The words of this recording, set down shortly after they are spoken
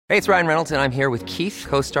Hey, it's Ryan Reynolds, and I'm here with Keith,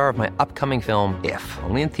 co-star of my upcoming film, If,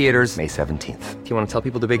 only in theaters May 17th. Do you want to tell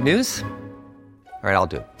people the big news? All right, I'll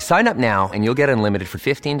do it. Sign up now and you'll get unlimited for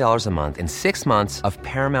 $15 a month and 6 months of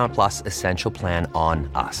Paramount Plus Essential Plan on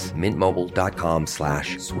us.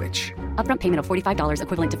 MintMobile.com/switch. Upfront payment of $45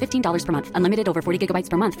 equivalent to $15 per month. Unlimited over 40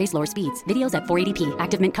 gigabytes per month. Face lower speeds. Videos at 480p.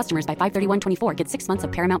 Active Mint customers by 531.24 get 6 months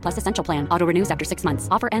of Paramount Plus Essential Plan. Auto renews after 6 months.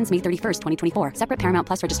 Offer ends May 31st, 2024. Separate Paramount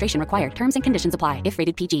Plus registration required. Terms and conditions apply if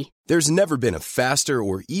rated PG. There's never been a faster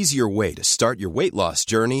or easier way to start your weight loss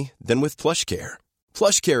journey than with PlushCare.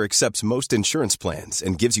 PlushCare accepts most insurance plans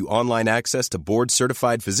and gives you online access to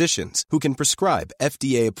board-certified physicians who can prescribe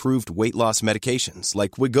FDA-approved weight loss medications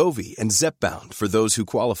like Wegovy and Zepbound for those who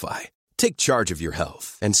qualify. Take charge of your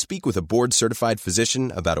health and speak with a board-certified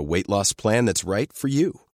physician about a weight loss plan that's right for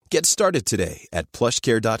you. Get started today at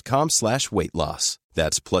plushcare.com/weight loss.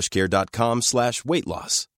 That's plushcare.com/weight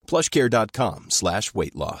loss.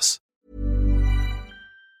 plushcare.com/weight loss.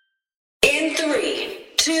 In 3,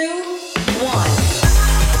 2, 1.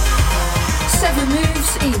 7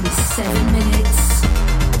 moves in 7 minutes.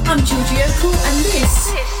 I'm Georgie Okell and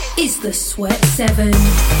this is the Sweat 7.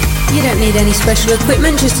 You don't need any special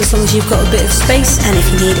equipment, just as long as you've got a bit of space, and if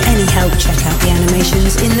you need any help, check out the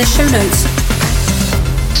animations in the show notes.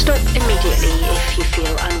 Stop immediately if you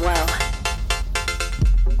feel unwell.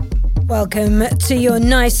 Welcome to your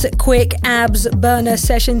nice, quick abs burner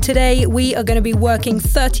session. Today we are going to be working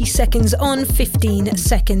 30 seconds on, 15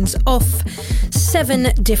 seconds off,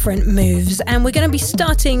 7 different moves. And we're going to be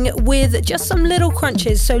starting with just some little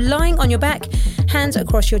crunches. So lying on your back, hands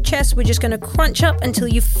across your chest, we're just going to crunch up until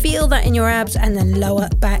you feel that in your abs and then lower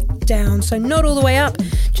back down. So not all the way up,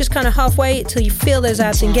 just kind of halfway till you feel those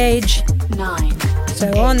abs engage. 9.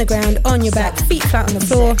 So on the ground, on your back, feet flat on the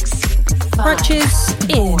floor. Crunches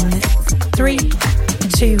in 3,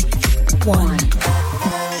 2, 1.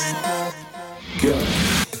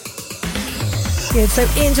 Good, so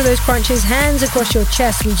into those crunches, hands across your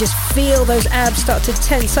chest. We just feel those abs start to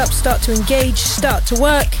tense up, start to engage, start to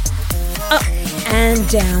work. Up and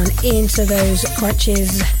down into those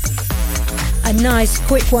crunches. A nice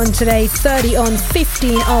quick one today, 30 on,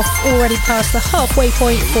 15 off, already past the halfway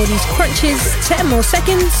point for these crunches. 10 more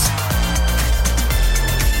seconds.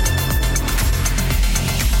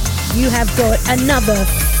 You have got another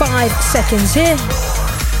 5 seconds here.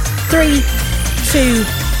 3, 2,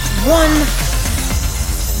 1.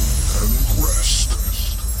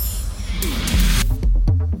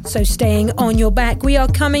 So staying on your back, we are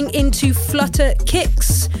coming into flutter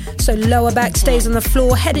kicks. So lower back stays on the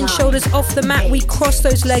floor, head and shoulders off the mat. We cross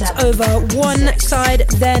those legs over one side,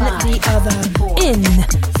 then the other. In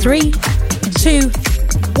 3, 2,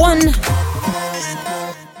 1.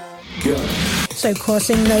 So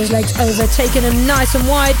crossing those legs over, taking them nice and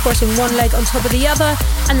wide, crossing one leg on top of the other,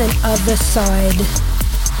 and then other side.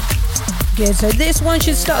 Good, so this one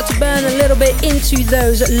should start to burn a little bit into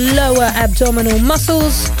those lower abdominal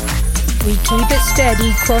muscles. We keep it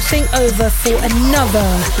steady, crossing over for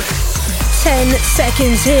another 10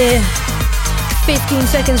 seconds here. 15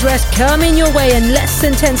 seconds rest coming your way in less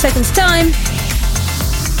than 10 seconds time.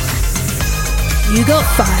 You got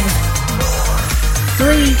 5,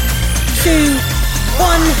 3, 2,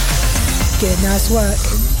 1. Good, nice work.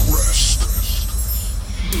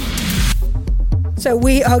 So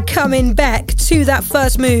we are coming back to that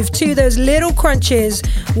first move, to those little crunches,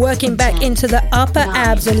 working back into the upper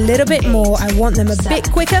abs a little bit more. I want them a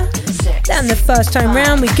bit quicker than the first time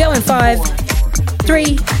round. We go in 5,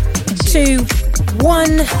 3, 2,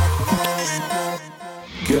 1.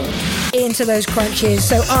 Into those crunches.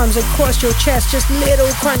 So arms across your chest, just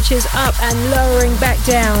little crunches up and lowering back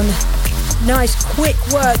down. Nice quick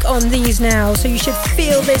work on these now. So you should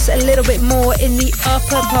feel this a little bit more in the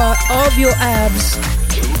upper part of your abs.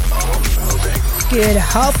 Good,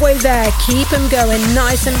 halfway there. Keep them going,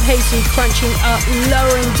 nice and pacey, crunching up,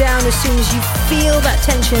 lowering down as soon as you feel that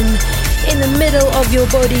tension in the middle of your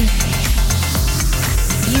body.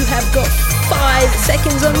 You have got 5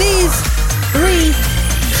 seconds on these. 3,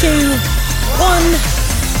 2, 1.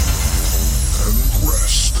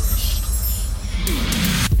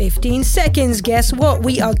 15 seconds. Guess what?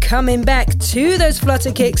 We are coming back to those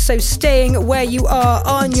flutter kicks. So staying where you are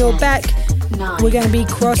on your back. We're going to be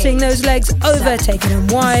crossing those legs over, taking them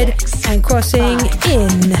wide and crossing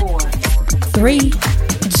in. 3,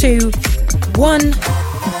 2, 1.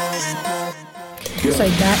 So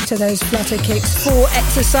back to those flutter kicks. 4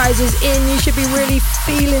 exercises in. You should be really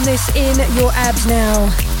feeling this in your abs now.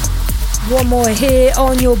 One more here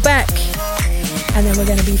on your back. And then we're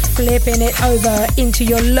going to be flipping it over into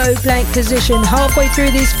your low plank position halfway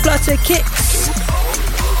through these flutter kicks.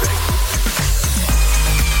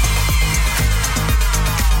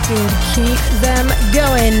 Good, keep them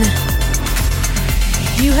going.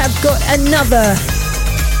 You have got another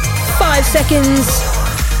 5 seconds.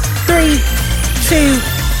 3, 2,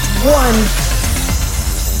 1.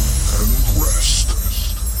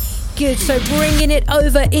 Good, so bringing it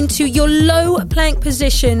over into your low plank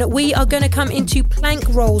position. We are going to come into plank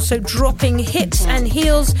rolls, so dropping hips and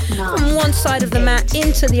heels from one side of the mat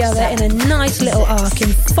into the other in a nice little arc in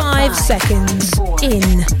 5 seconds.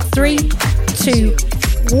 In 3, 2,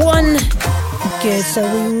 1. Good, so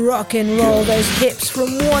we rock and roll those hips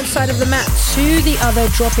from one side of the mat to the other,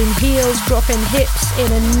 dropping heels, dropping hips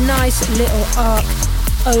in a nice little arc.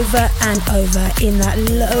 Over and over in that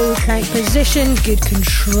low plank position. Good,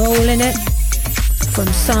 controlling it from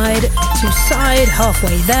side to side,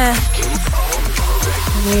 halfway there.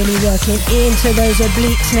 Really working into those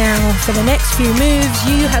obliques now. For the next few moves,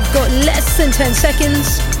 you have got less than 10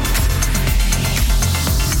 seconds.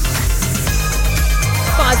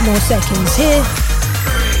 5 more seconds here.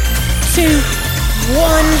 2,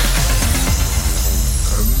 1.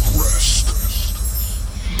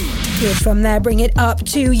 Good, from there, bring it up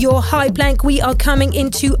to your high plank. We are coming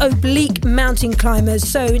into oblique mountain climbers.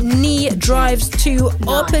 So knee drives to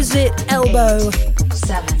opposite elbow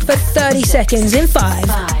for 30 seconds in 5,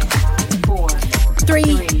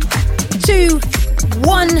 3, 2,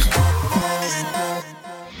 1.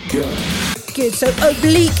 Good, so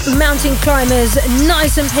oblique mountain climbers,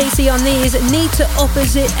 nice and pacey on these, knee to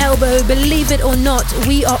opposite elbow. Believe it or not,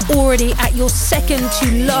 we are already at your second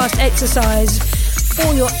to last exercise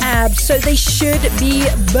for your abs, so they should be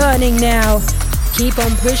burning now. Keep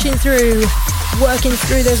on pushing through, working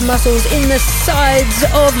through those muscles in the sides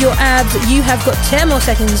of your abs. You have got 10 more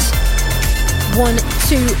seconds. 1,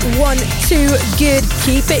 2, 1, 2. Good,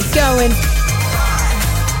 keep it going.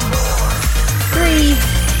 3,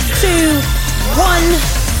 2,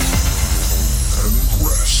 1.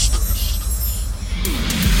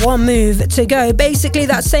 One move to go. Basically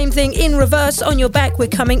that same thing in reverse on your back. We're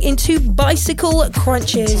coming into bicycle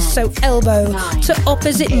crunches. 10, so elbow 9, to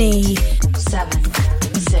opposite 8, knee. 7,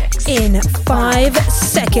 6, in 5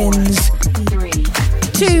 seconds. 3,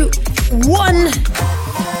 2, 1.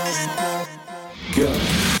 Go.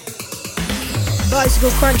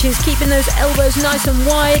 Bicycle crunches, keeping those elbows nice and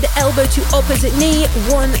wide. Elbow to opposite knee.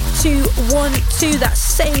 1, 2, 1, 2. That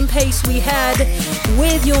same pace we had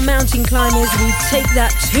with your mountain climbers. We take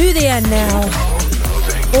that to the end now.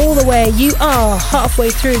 All the way. You are halfway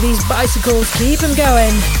through these bicycles. Keep them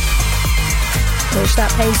going. Push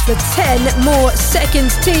that pace for 10 more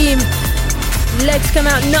seconds, team. Legs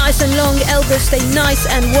come out nice and long. Elbows stay nice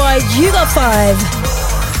and wide. You got 5,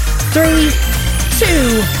 3,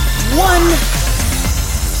 2, 1.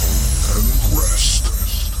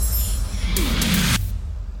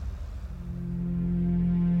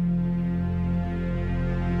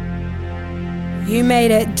 You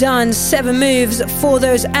made it, done. 7 moves for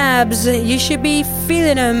those abs. You should be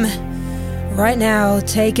feeling them right now.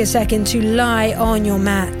 Take a second to lie on your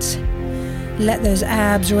mat. Let those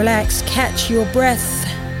abs relax. Catch your breath.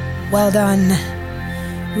 Well done.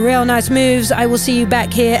 Real nice moves. I will see you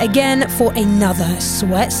back here again for another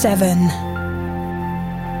Sweat 7.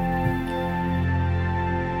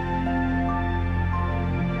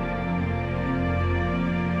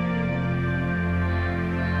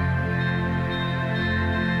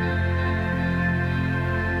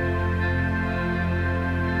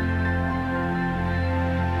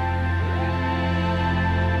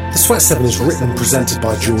 The Sweat 7 is written and presented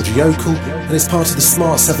by Georgie Okell and is part of the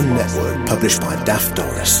Smart 7 network published by Daft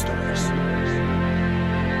Doris.